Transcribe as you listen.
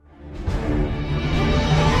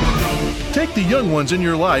Take the young ones in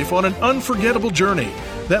your life on an unforgettable journey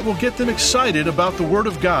that will get them excited about the Word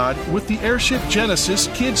of God with the Airship Genesis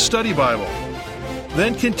Kids Study Bible.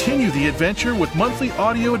 Then continue the adventure with monthly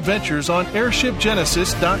audio adventures on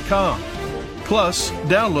airshipgenesis.com. Plus,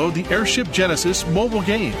 download the Airship Genesis mobile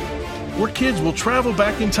game, where kids will travel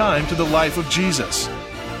back in time to the life of Jesus.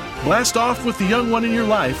 Blast off with the young one in your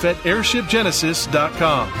life at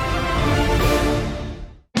airshipgenesis.com.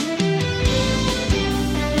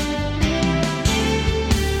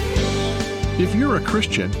 If you're a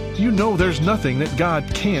Christian, you know there's nothing that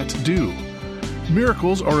God can't do.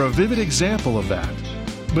 Miracles are a vivid example of that.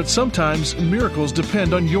 But sometimes miracles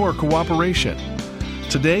depend on your cooperation.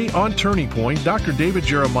 Today on Turning Point, Dr. David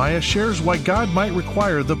Jeremiah shares why God might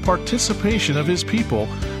require the participation of His people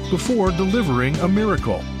before delivering a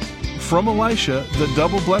miracle. From Elisha, the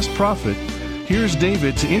double-blessed prophet, here's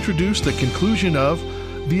David to introduce the conclusion of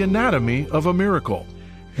The Anatomy of a Miracle.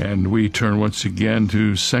 And we turn once again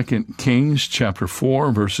to 2 Kings chapter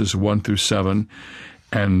 4, verses 1 through 7.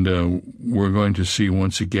 And we're going to see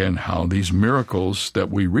once again how these miracles that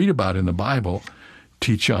we read about in the Bible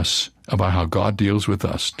teach us about how God deals with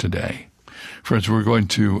us today. Friends, we're going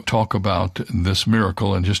to talk about this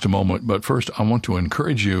miracle in just a moment. But first, I want to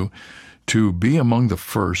encourage you to be among the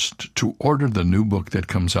first to order the new book that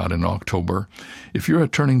comes out in October. If you're a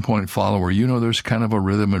Turning Point follower, you know there's kind of a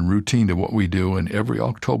rhythm and routine to what we do. And every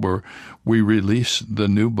October, we release the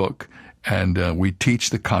new book. And we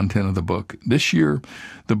teach the content of the book. This year,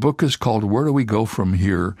 the book is called Where Do We Go From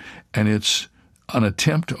Here? And it's an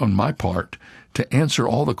attempt on my part to answer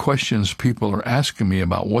all the questions people are asking me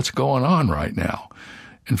about what's going on right now.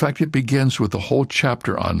 In fact, it begins with a whole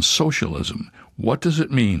chapter on socialism. What does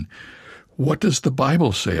it mean? What does the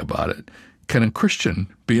Bible say about it? Can a Christian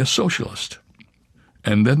be a socialist?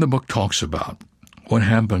 And then the book talks about what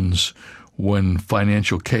happens when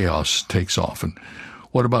financial chaos takes off. And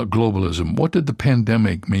what about globalism? What did the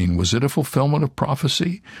pandemic mean? Was it a fulfillment of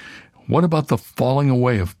prophecy? What about the falling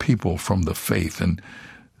away of people from the faith and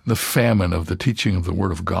the famine of the teaching of the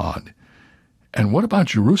Word of God? And what about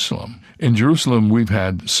Jerusalem? In Jerusalem, we've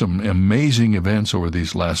had some amazing events over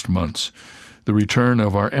these last months. The return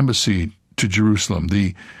of our embassy to Jerusalem,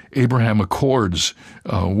 the Abraham Accords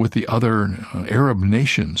with the other Arab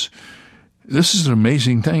nations. This is an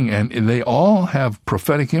amazing thing, and they all have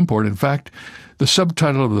prophetic import. In fact, the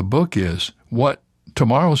subtitle of the book is What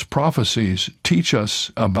Tomorrow's Prophecies Teach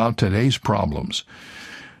Us About Today's Problems.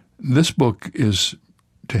 This book is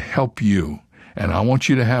to help you, and I want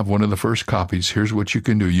you to have one of the first copies. Here's what you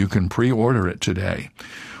can do. You can pre-order it today.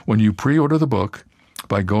 When you pre-order the book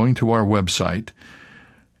by going to our website,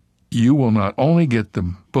 you will not only get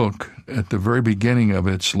the book at the very beginning of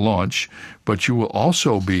its launch, but you will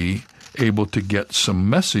also be able to get some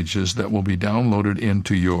messages that will be downloaded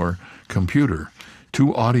into your computer,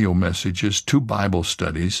 2 audio messages, 2 Bible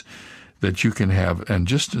studies that you can have, and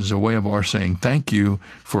just as a way of our saying thank you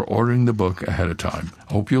for ordering the book ahead of time.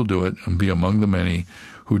 Hope you'll do it and be among the many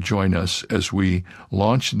who join us as we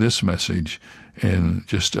launch this message in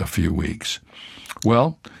just a few weeks.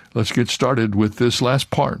 Well, let's get started with this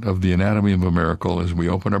last part of the Anatomy of a Miracle as we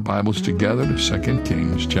open our Bibles together to 2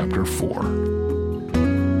 Kings chapter 4.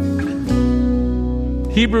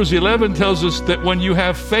 Hebrews 11 tells us that when you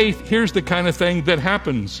have faith, here's the kind of thing that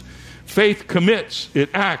happens. Faith commits, it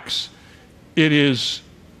acts, it is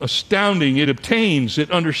astounding, it obtains,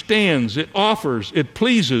 it understands, it offers, it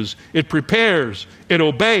pleases, it prepares, it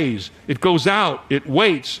obeys, it goes out, it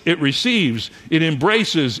waits, it receives, it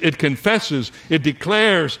embraces, it confesses, it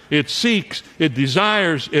declares, it seeks, it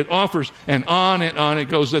desires, it offers, and on it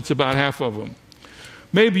goes. That's about half of them.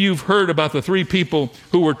 Maybe you've heard about the 3 people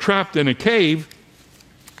who were trapped in a cave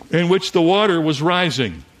in which the water was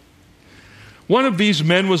rising. One of these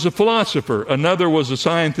men was a philosopher, another was a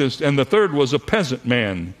scientist, and the third was a peasant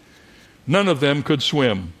man. None of them could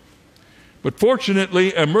swim. But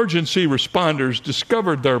fortunately, emergency responders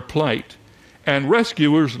discovered their plight, and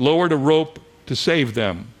rescuers lowered a rope to save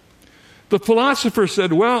them. The philosopher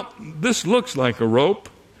said, well, this looks like a rope,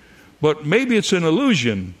 but maybe it's an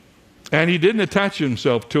illusion. And he didn't attach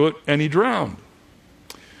himself to it, and he drowned.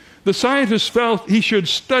 The scientist felt he should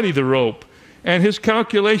study the rope, and his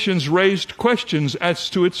calculations raised questions as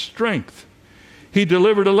to its strength. He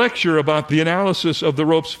delivered a lecture about the analysis of the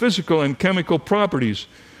rope's physical and chemical properties,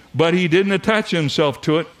 but he didn't attach himself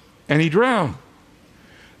to it, and he drowned.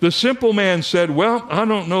 The simple man said, well, I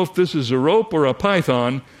don't know if this is a rope or a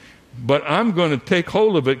python, but I'm going to take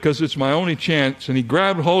hold of it because it's my only chance. And he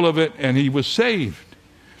grabbed hold of it, and he was saved.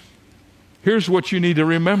 Here's what you need to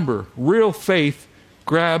remember. Real faith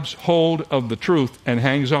grabs hold of the truth and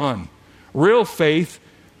hangs on. Real faith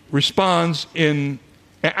responds in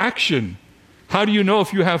action. How do you know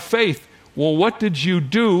if you have faith? Well, what did you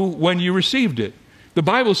do when you received it? The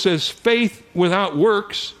Bible says faith without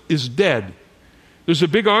works is dead. There's a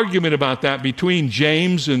big argument about that between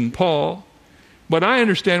James and Paul, but I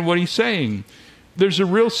understand what he's saying. There's a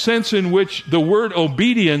real sense in which the word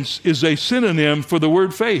obedience is a synonym for the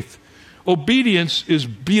word faith. Obedience is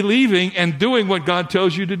believing and doing what God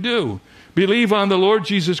tells you to do. Believe on the Lord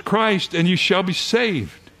Jesus Christ and you shall be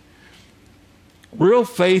saved. Real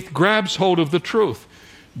faith grabs hold of the truth.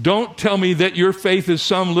 Don't tell me that your faith is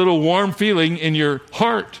some little warm feeling in your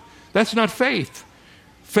heart. That's not faith.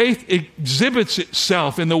 Faith exhibits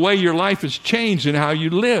itself in the way your life is changed and how you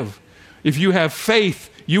live. If you have faith,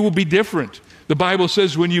 you will be different. The Bible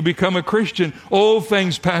says when you become a Christian, old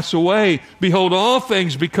things pass away. Behold, all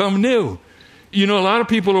things become new. You know, a lot of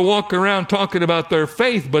people are walking around talking about their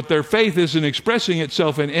faith, but their faith isn't expressing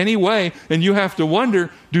itself in any way, and you have to wonder,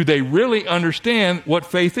 do they really understand what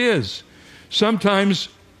faith is? Sometimes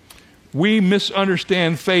we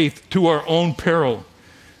misunderstand faith to our own peril.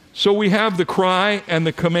 So we have the cry and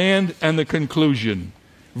the command and the conclusion.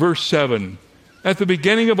 Verse 7. At the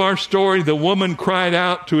beginning of our story, the woman cried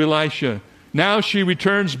out to Elisha. Now she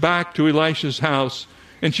returns back to Elisha's house,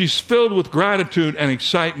 and she's filled with gratitude and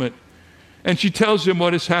excitement. And she tells him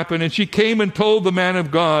what has happened. And she came and told the man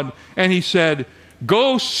of God, and he said,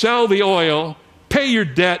 go sell the oil, pay your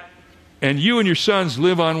debt, and you and your sons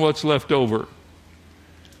live on what's left over.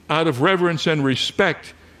 Out of reverence and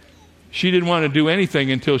respect, she didn't want to do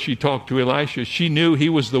anything until she talked to Elisha. She knew he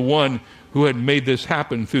was the one who had made this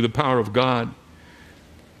happen through the power of God.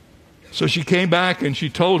 So she came back and she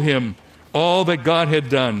told him all that God had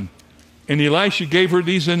done. And Elisha gave her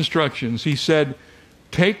these instructions. He said,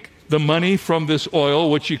 take the money from this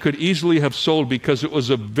oil, which you could easily have sold because it was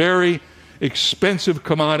a very expensive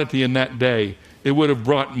commodity in that day. It would have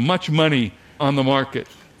brought much money on the market.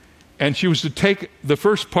 And she was to take the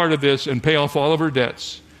first part of this and pay off all of her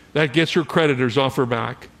debts. That gets her creditors off her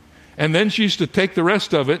back. And then she's to take the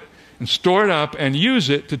rest of it and store it up and use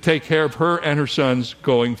it to take care of her and her sons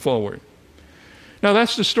going forward. Now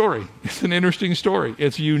that's the story. It's an interesting story.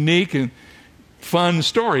 It's a unique and fun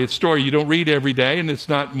story. It's a story you don't read every day, and it's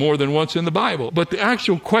not more than once in the Bible. But the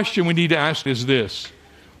actual question we need to ask is this.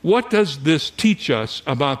 What does this teach us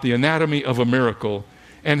about the anatomy of a miracle,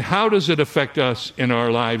 and how does it affect us in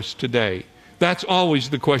our lives today? That's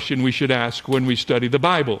always the question we should ask when we study the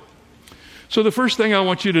Bible. So the first thing I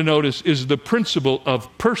want you to notice is the principle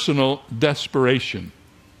of personal desperation.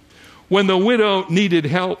 When the widow needed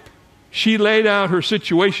help, she laid out her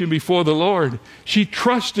situation before the Lord. She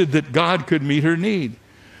trusted that God could meet her need.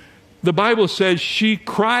 The Bible says she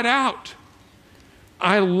cried out.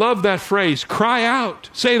 I love that phrase, cry out.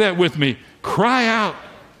 Say that with me, cry out.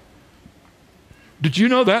 Did you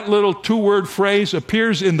know that little two-word phrase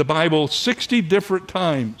appears in the Bible 60 different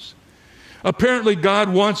times? Apparently, God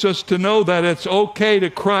wants us to know that it's okay to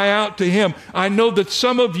cry out to Him. I know that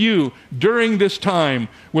some of you, during this time,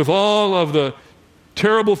 with all of the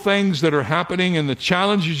terrible things that are happening and the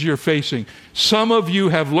challenges you're facing, some of you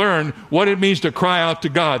have learned what it means to cry out to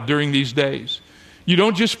God during these days. You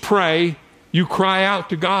don't just pray, you cry out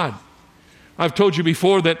to God. I've told you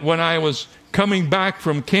before that when I was coming back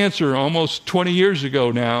from cancer almost 20 years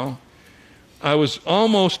ago now, I was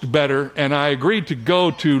almost better, and I agreed to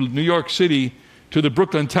go to New York City to the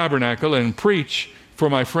Brooklyn Tabernacle and preach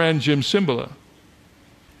for my friend Jim Cymbala.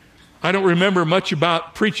 I don't remember much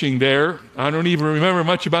about preaching there. I don't even remember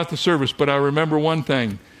much about the service, but I remember one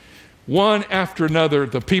thing. One after another,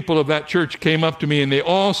 the people of that church came up to me, and they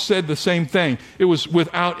all said the same thing. It was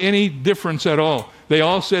without any difference at all. They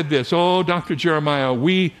all said this, oh, Dr. Jeremiah,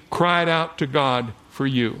 we cried out to God for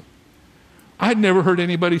you. I'd never heard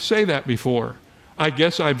anybody say that before. I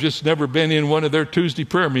guess I've just never been in one of their Tuesday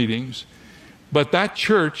prayer meetings. But that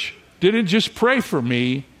church didn't just pray for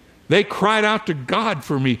me. They cried out to God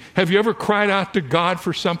for me. Have you ever cried out to God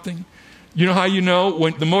for something? You know how you know?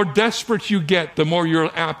 When the more desperate you get, the more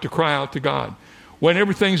you're apt to cry out to God. When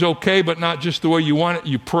everything's okay, but not just the way you want it,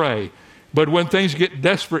 you pray. But when things get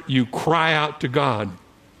desperate, you cry out to God.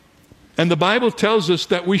 And the Bible tells us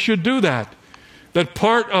that we should do that. That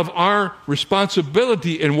part of our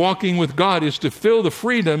responsibility in walking with God is to feel the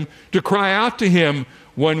freedom to cry out to Him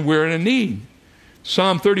when we're in a need.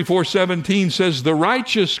 Psalm 34:17 says, the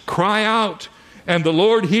righteous cry out, and the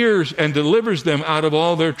Lord hears and delivers them out of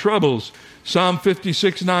all their troubles. Psalm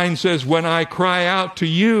 56:9 says, when I cry out to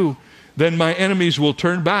you, then my enemies will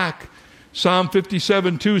turn back. Psalm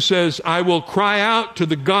 57:2 says, I will cry out to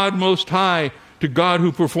the God Most High, to God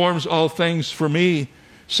who performs all things for me.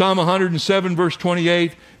 Psalm 107, verse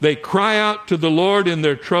 28, they cry out to the Lord in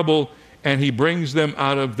their trouble, and he brings them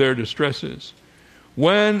out of their distresses.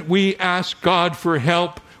 When we ask God for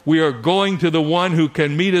help, we are going to the one who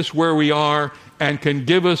can meet us where we are and can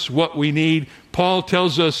give us what we need. Paul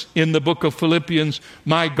tells us in the book of Philippians,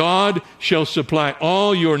 my God shall supply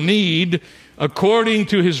all your need according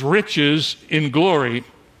to his riches in glory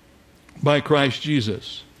by Christ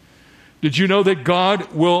Jesus. Did you know that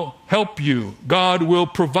God will help you? God will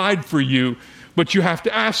provide for you, but you have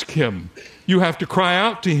to ask him. You have to cry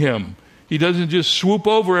out to him. He doesn't just swoop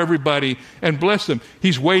over everybody and bless them.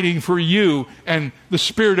 He's waiting for you and the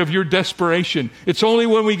spirit of your desperation. It's only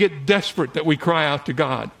when we get desperate that we cry out to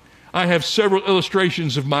God. I have several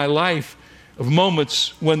illustrations of my life, of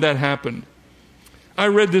moments when that happened. I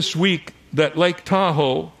read this week that Lake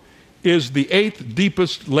Tahoe is the 8th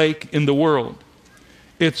deepest lake in the world.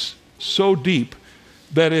 It's so deep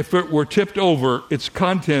that if it were tipped over, its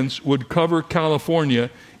contents would cover California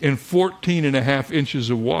in 14.5 inches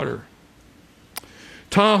of water.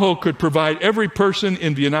 Tahoe could provide every person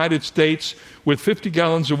in the United States with 50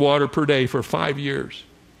 gallons of water per day for 5 years.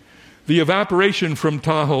 The evaporation from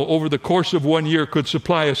Tahoe over the course of 1 year could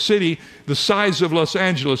supply a city the size of Los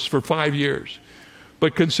Angeles for 5 years.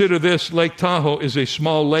 But consider this, Lake Tahoe is a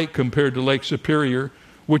small lake compared to Lake Superior,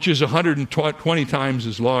 which is 120 times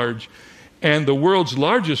as large. And the world's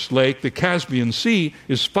largest lake, the Caspian Sea,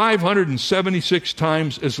 is 576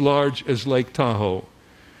 times as large as Lake Tahoe.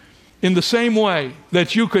 In the same way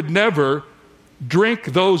that you could never drink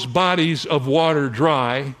those bodies of water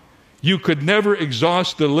dry, you could never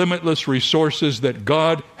exhaust the limitless resources that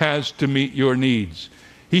God has to meet your needs.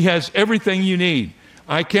 He has everything you need.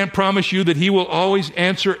 I can't promise you that he will always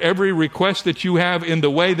answer every request that you have in the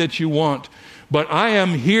way that you want. But I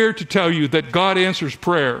am here to tell you that God answers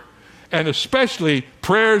prayer, and especially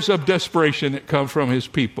prayers of desperation that come from his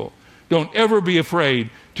people. Don't ever be afraid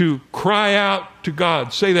to cry out to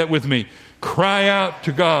God. Say that with me. Cry out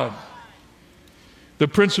to God. The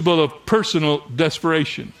principle of personal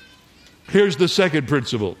desperation. Here's the second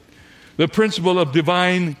principle. The principle of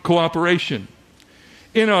divine cooperation.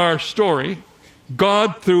 In our story,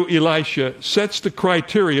 God, through Elisha, sets the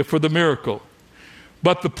criteria for the miracle.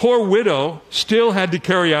 But the poor widow still had to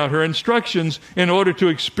carry out her instructions in order to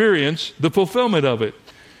experience the fulfillment of it.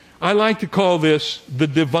 I like to call this the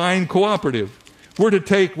divine cooperative. We're to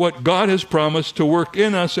take what God has promised to work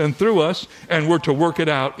in us and through us, and we're to work it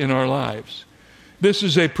out in our lives. This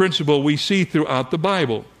is a principle we see throughout the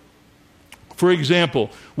Bible. For example,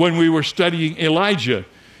 when we were studying Elijah,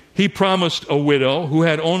 he promised a widow who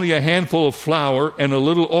had only a handful of flour and a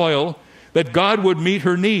little oil that God would meet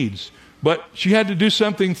her needs. But she had to do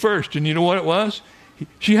something first. And you know what it was?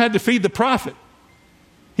 She had to feed the prophet.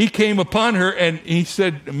 He came upon her and he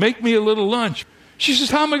said, make me a little lunch. She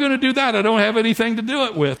says, how am I going to do that? I don't have anything to do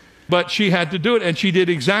it with. But she had to do it, and she did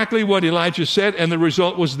exactly what Elijah said, and the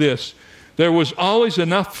result was this. There was always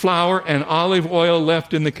enough flour and olive oil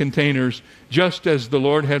left in the containers, just as the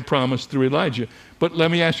Lord had promised through Elijah. But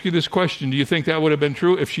let me ask you this question. Do you think that would have been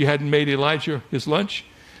true if she hadn't made Elijah his lunch?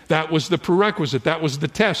 That was the prerequisite. That was the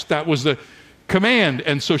test. That was the command.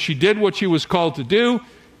 And so she did what she was called to do,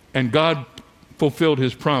 and God fulfilled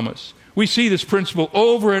his promise. We see this principle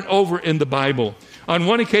over and over in the Bible. On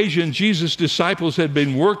one occasion, Jesus' disciples had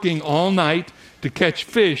been working all night to catch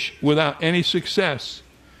fish without any success.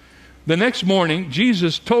 The next morning,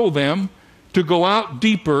 Jesus told them to go out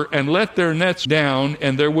deeper and let their nets down,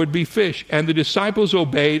 and there would be fish. And the disciples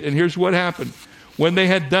obeyed, and here's what happened. When they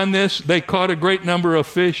had done this, they caught a great number of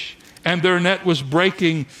fish, and their net was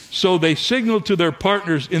breaking. So they signaled to their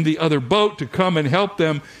partners in the other boat to come and help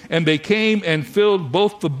them, and they came and filled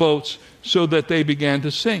both the boats so that they began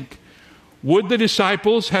to sink. Would the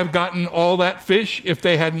disciples have gotten all that fish if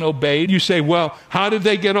they hadn't obeyed? You say, well, how did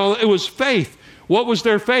they get all? It was faith. What was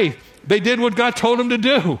their faith? They did what God told them to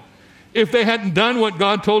do. If they hadn't done what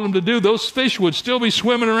God told them to do, those fish would still be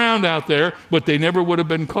swimming around out there, but they never would have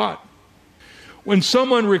been caught. When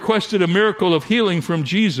someone requested a miracle of healing from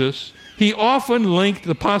Jesus, he often linked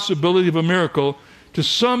the possibility of a miracle to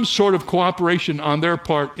some sort of cooperation on their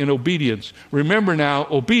part in obedience. Remember now,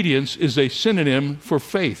 obedience is a synonym for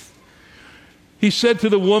faith. He said to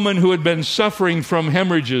the woman who had been suffering from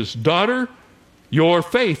hemorrhages, "Daughter, your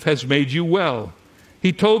faith has made you well."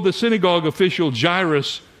 He told the synagogue official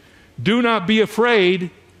Jairus, "Do not be afraid,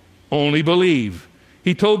 only believe."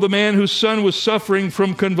 He told the man whose son was suffering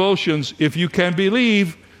from convulsions, "If you can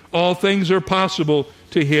believe, all things are possible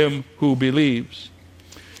to him who believes."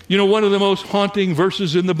 You know, one of the most haunting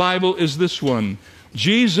verses in the Bible is this one.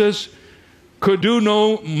 Jesus could do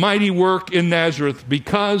no mighty work in Nazareth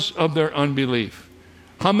because of their unbelief.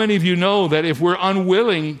 How many of you know that if we're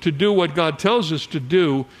unwilling to do what God tells us to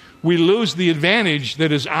do, we lose the advantage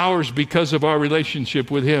that is ours because of our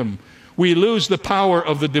relationship with Him? We lose the power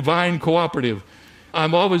of the divine cooperative.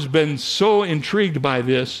 I've always been so intrigued by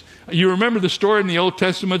this. You remember the story in the Old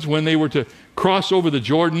Testament when they were to cross over the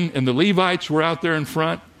Jordan and the Levites were out there in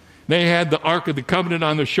front? They had the Ark of the Covenant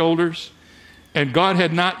on their shoulders, and God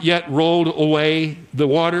had not yet rolled away the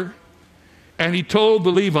water. And He told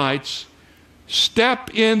the Levites,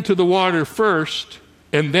 step into the water first,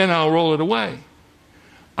 and then I'll roll it away.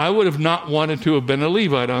 I would have not wanted to have been a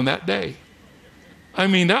Levite on that day. I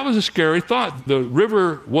mean, that was a scary thought. The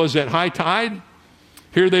river was at high tide.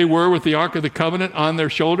 Here they were with the Ark of the Covenant on their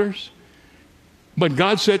shoulders. But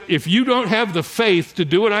God said, if you don't have the faith to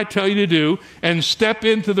do what I tell you to do and step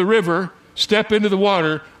into the river, step into the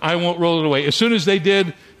water, I won't roll it away. As soon as they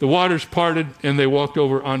did, the waters parted and they walked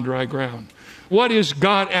over on dry ground. What is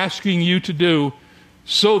God asking you to do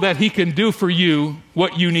so that He can do for you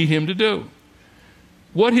what you need Him to do?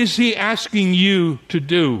 What is He asking you to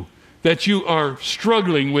do that you are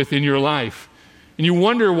struggling with in your life? And you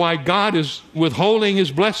wonder why God is withholding His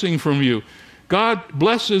blessing from you. God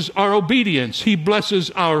blesses our obedience. He blesses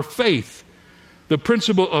our faith. The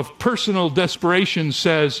principle of personal desperation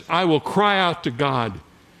says, I will cry out to God.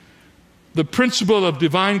 The principle of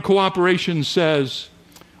divine cooperation says,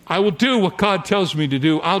 I will do what God tells me to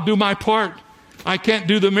do. I'll do my part. I can't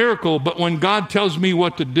do the miracle, but when God tells me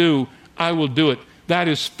what to do, I will do it. That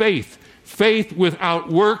is faith. Faith without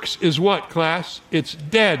works is what, class? It's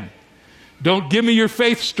dead. Don't give me your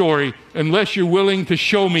faith story unless you're willing to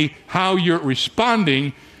show me how you're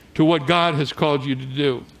responding to what God has called you to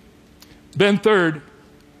do. Then third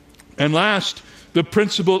and last, the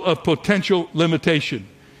principle of potential limitation.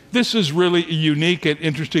 This is really a unique and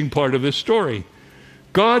interesting part of this story.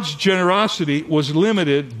 God's generosity was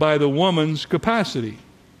limited by the woman's capacity.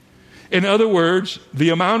 In other words, the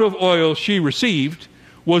amount of oil she received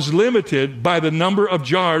was limited by the number of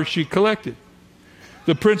jars she collected.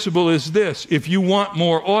 The principle is this: if you want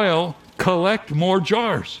more oil, collect more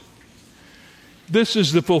jars. This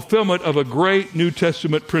is the fulfillment of a great New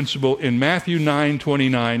Testament principle in Matthew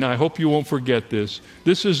 9:29. I hope you won't forget this.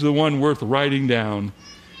 This is the one worth writing down.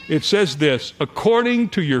 It says this: according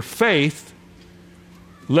to your faith,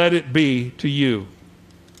 let it be to you.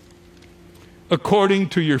 According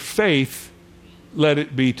to your faith, let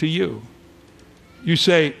it be to you. You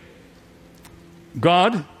say,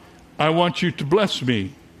 God, I want you to bless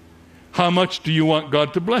me. How much do you want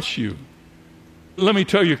God to bless you? Let me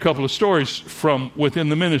tell you a couple of stories from within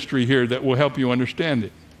the ministry here that will help you understand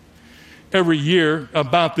it. Every year,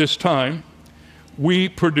 about this time, we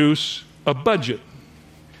produce a budget.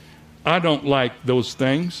 I don't like those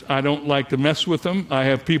things. I don't like to mess with them. I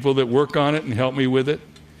have people that work on it and help me with it.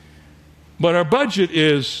 But our budget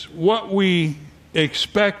is what we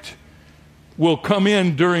expect will come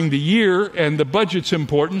in during the year, and the budget's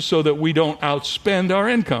important so that we don't outspend our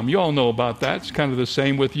income. You all know about that. It's kind of the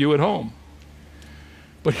same with you at home.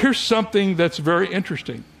 But here's something that's very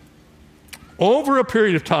interesting. Over a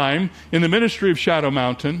period of time in the ministry of Shadow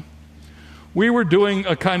Mountain, we were doing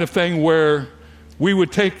a kind of thing where we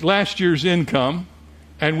would take last year's income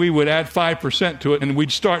and we would add 5% to it, and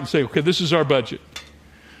we'd start and say, okay, this is our budget.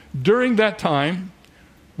 During that time,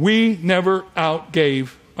 we never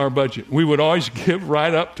outgave our budget. We would always give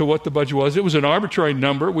right up to what the budget was. It was an arbitrary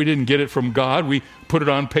number. We didn't get it from God. We put it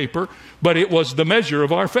on paper, but it was the measure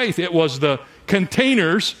of our faith. It was the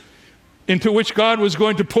containers into which God was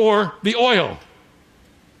going to pour the oil.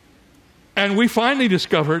 And we finally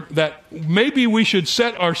discovered that maybe we should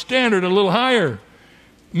set our standard a little higher.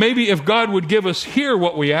 Maybe if God would give us here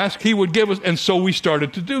what we ask, He would give us. And so we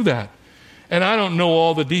started to do that. And I don't know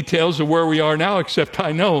all the details of where we are now, except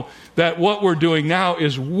I know that what we're doing now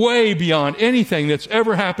is way beyond anything that's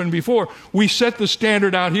ever happened before. We set the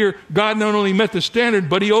standard out here. God not only met the standard,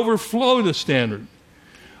 but He overflowed the standard.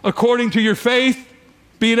 According to your faith,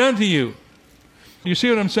 be it unto you. You see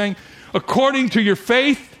what I'm saying? According to your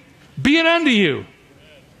faith, be it unto you.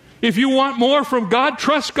 If you want more from God,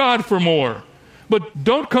 trust God for more. But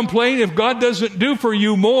don't complain if God doesn't do for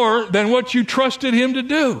you more than what you trusted Him to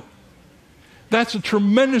do. That's a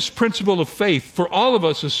tremendous principle of faith for all of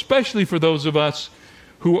us, especially for those of us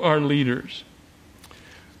who are leaders.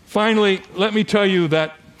 Finally, let me tell you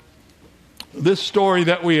that this story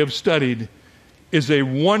that we have studied is a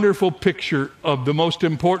wonderful picture of the most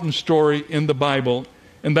important story in the Bible,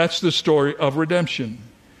 and that's the story of redemption.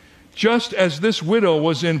 Just as this widow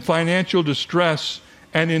was in financial distress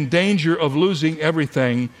and in danger of losing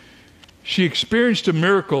everything, she experienced a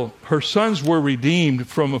miracle. Her sons were redeemed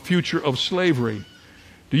from a future of slavery.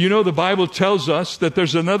 Do you know the Bible tells us that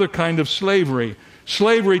there's another kind of slavery?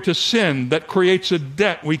 Slavery to sin that creates a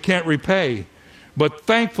debt we can't repay. But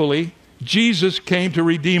thankfully, Jesus came to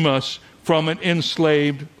redeem us from an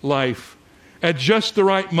enslaved life. At just the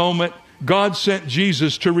right moment, God sent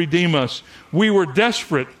Jesus to redeem us. We were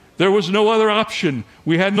desperate. There was no other option.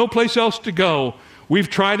 We had no place else to go. We've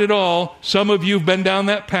tried it all. Some of you have been down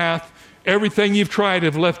that path. Everything you've tried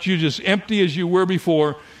have left you just empty as you were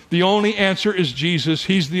before. The only answer is Jesus.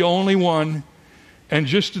 He's the only one. And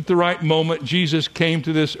just at the right moment, Jesus came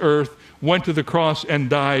to this earth, went to the cross, and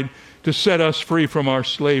died to set us free from our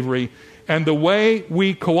slavery. And the way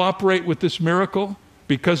we cooperate with this miracle,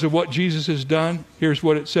 because of what Jesus has done, here's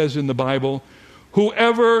what it says in the Bible.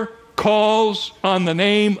 Whoever calls on the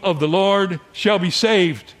name of the Lord shall be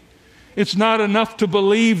saved. It's not enough to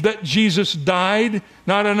believe that Jesus died,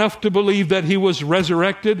 not enough to believe that he was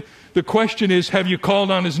resurrected. The question is, have you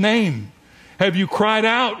called on his name? Have you cried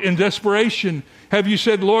out in desperation? Have you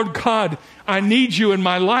said, Lord God, I need you in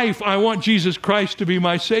my life. I want Jesus Christ to be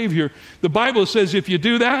my Savior. The Bible says if you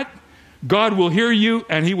do that, God will hear you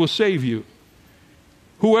and he will save you.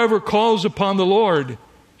 Whoever calls upon the Lord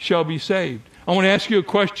shall be saved. I want to ask you a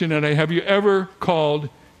question today. Have you ever called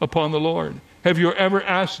upon the Lord? Have you ever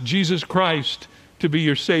asked Jesus Christ to be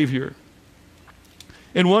your Savior?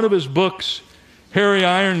 In one of his books, Harry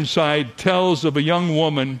Ironside tells of a young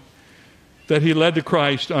woman that he led to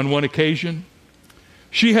Christ on one occasion.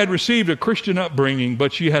 She had received a Christian upbringing,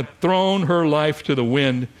 but she had thrown her life to the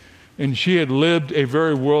wind, and she had lived a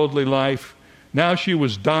very worldly life. Now she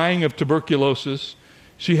was dying of tuberculosis.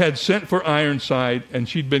 She had sent for Ironside, and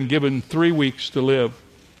she'd been given 3 weeks to live.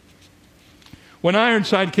 When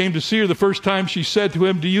Ironside came to see her the first time, she said to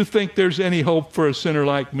him, "Do you think there's any hope for a sinner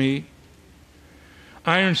like me?"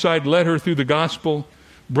 Ironside led her through the gospel,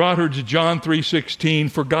 brought her to John 3:16,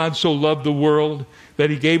 "For God so loved the world that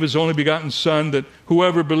he gave his only begotten Son, that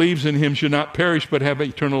whoever believes in him should not perish but have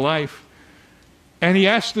eternal life." And he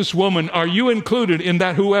asked this woman, "Are you included in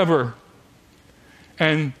that whoever?"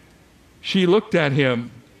 And she looked at him.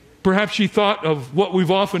 Perhaps she thought of what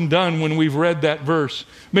we've often done when we've read that verse.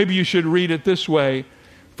 Maybe you should read it this way.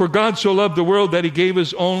 "For God so loved the world that he gave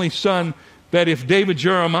his only Son, that if David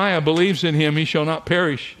Jeremiah believes in him, he shall not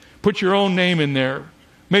perish." Put your own name in there.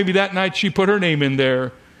 Maybe that night she put her name in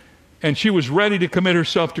there, and she was ready to commit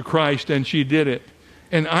herself to Christ, and she did it.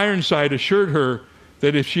 And Ironside assured her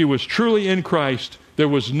that if she was truly in Christ, there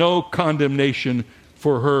was no condemnation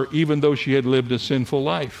for her, even though she had lived a sinful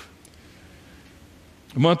life.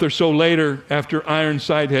 A month or so later, after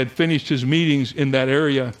Ironside had finished his meetings in that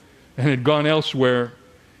area and had gone elsewhere,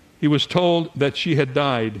 he was told that she had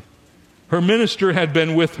died. Her minister had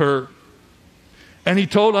been with her, and he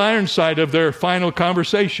told Ironside of their final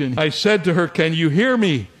conversation. "I said to her, 'Can you hear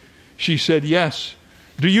me?' She said, 'Yes.'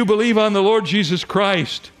 'Do you believe on the Lord Jesus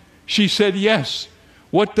Christ?' She said, 'Yes.'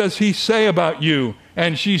 'What does he say about you?'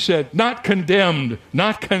 And she said, 'Not condemned,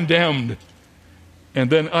 not condemned.' And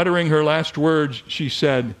then, uttering her last words, she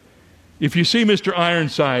said, 'If you see Mr.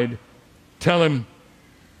 Ironside, tell him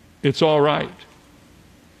it's all right.'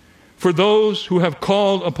 For those who have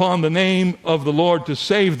called upon the name of the Lord to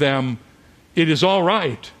save them, it is all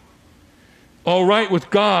right. All right with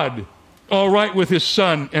God, all right with his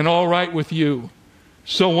Son, and all right with you.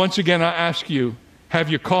 So once again, I ask you, have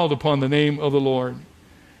you called upon the name of the Lord?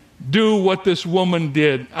 Do what this woman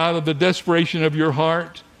did out of the desperation of your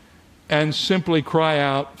heart, and simply cry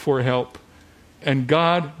out for help. And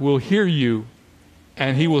God will hear you,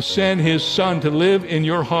 and he will send his Son to live in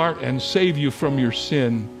your heart and save you from your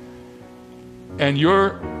sin. And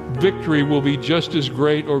your victory will be just as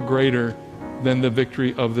great or greater than the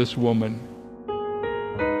victory of this woman.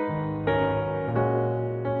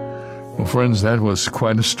 Well, friends, that was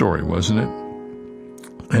quite a story, wasn't it?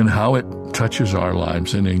 And how it touches our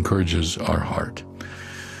lives and encourages our heart.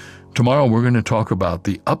 Tomorrow we're going to talk about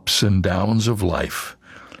the ups and downs of life,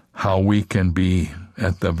 how we can be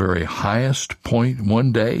at the very highest point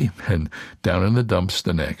one day and down in the dumps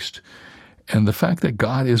the next, and the fact that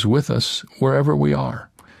God is with us wherever we are.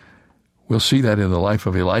 We'll see that in the life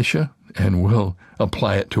of Elisha, and we'll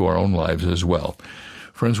apply it to our own lives as well.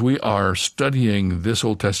 Friends, we are studying this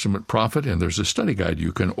Old Testament prophet, and there's a study guide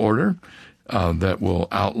you can order that will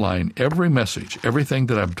outline every message. Everything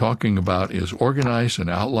that I'm talking about is organized and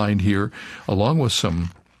outlined here, along with some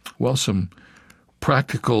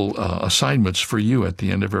practical assignments for you at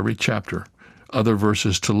the end of every chapter. Other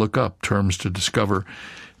verses to look up, terms to discover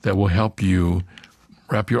that will help you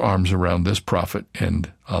wrap your arms around this prophet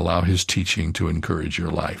and allow his teaching to encourage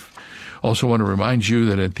your life. Also want to remind you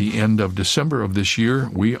that at the end of December of this year,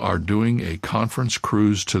 we are doing a conference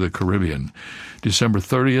cruise to the Caribbean. December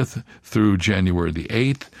 30th through January the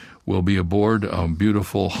 8th, we'll be aboard a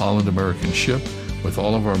beautiful Holland American ship with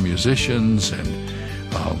all of our musicians and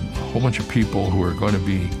a whole bunch of people who are going to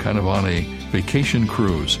be kind of on a vacation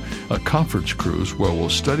cruise, a conference cruise where we'll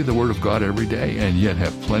study the Word of God every day and yet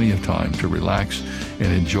have plenty of time to relax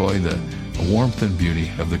and enjoy the warmth and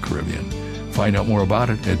beauty of the Caribbean. Find out more about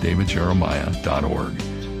it at davidjeremiah.org.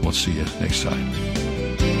 We'll see you next time.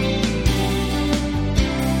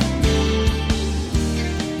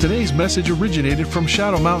 Today's message originated from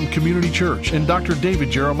Shadow Mountain Community Church and Dr.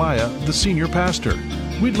 David Jeremiah, the senior pastor.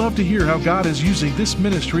 We'd love to hear how God is using this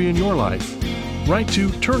ministry in your life. Write to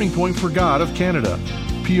Turning Point for God of Canada,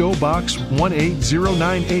 P.O. Box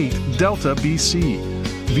 18098, Delta, BC,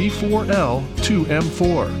 V4L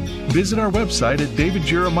 2M4. Visit our website at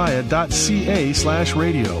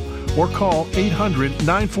davidjeremiah.ca/radio or call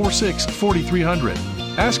 800-946-4300.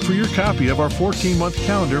 Ask for your copy of our 14-month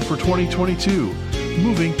calendar for 2022,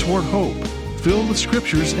 Moving Toward Hope, filled with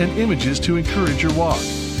scriptures and images to encourage your walk.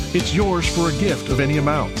 It's yours for a gift of any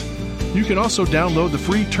amount. You can also download the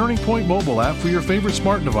free Turning Point mobile app for your favorite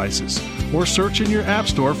smart devices, or search in your app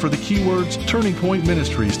store for the keywords Turning Point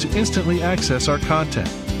Ministries to instantly access our content.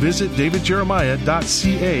 Visit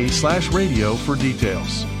davidjeremiah.ca/radio for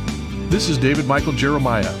details. This is David Michael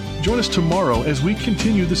Jeremiah. Join us tomorrow as we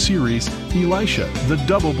continue the series Elisha, the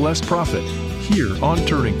Double Blessed Prophet, here on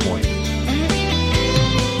Turning Point.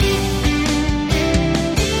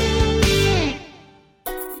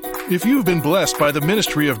 If you've been blessed by the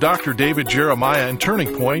ministry of Dr. David Jeremiah and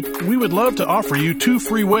Turning Point, we would love to offer you 2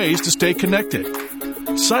 free ways to stay connected.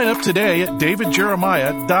 Sign up today at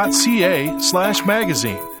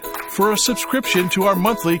davidjeremiah.ca/magazine for a subscription to our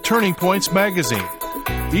monthly Turning Points magazine.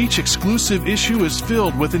 Each exclusive issue is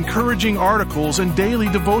filled with encouraging articles and daily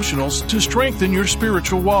devotionals to strengthen your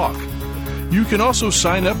spiritual walk. You can also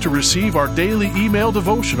sign up to receive our daily email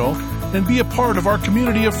devotional and be a part of our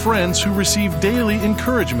community of friends who receive daily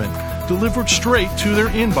encouragement delivered straight to their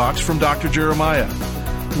inbox from Dr. Jeremiah.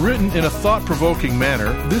 Written in a thought-provoking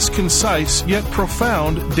manner, this concise yet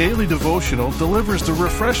profound daily devotional delivers the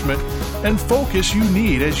refreshment and focus you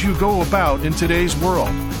need as you go about in today's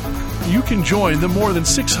world. You can join the more than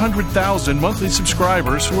 600,000 monthly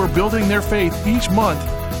subscribers who are building their faith each month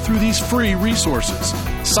through these free resources.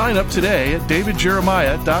 Sign up today at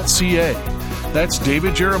davidjeremiah.ca. That's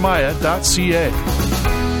davidjeremiah.ca.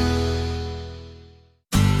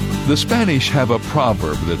 The Spanish have a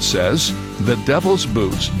proverb that says, "The devil's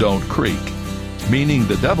boots don't creak," meaning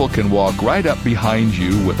the devil can walk right up behind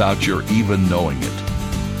you without your even knowing it.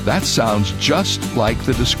 That sounds just like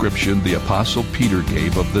the description the Apostle Peter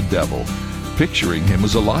gave of the devil, picturing him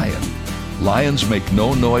as a lion. Lions make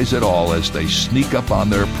no noise at all as they sneak up on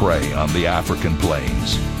their prey on the African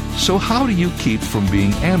plains. So how do you keep from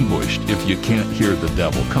being ambushed if you can't hear the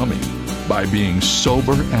devil coming? By being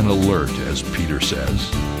sober and alert, as Peter says.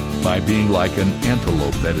 By being like an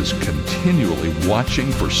antelope that is continually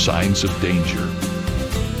watching for signs of danger.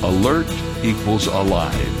 Alert equals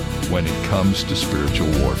alive when it comes to spiritual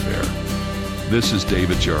warfare. This is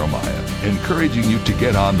David Jeremiah, encouraging you to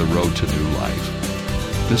get on the road to new life.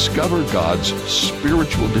 Discover God's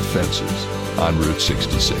spiritual defenses on Route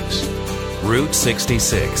 66. Route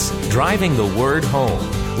 66, driving the word home.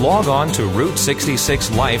 Log on to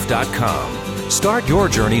Route66Life.com. Start your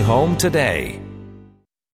journey home today.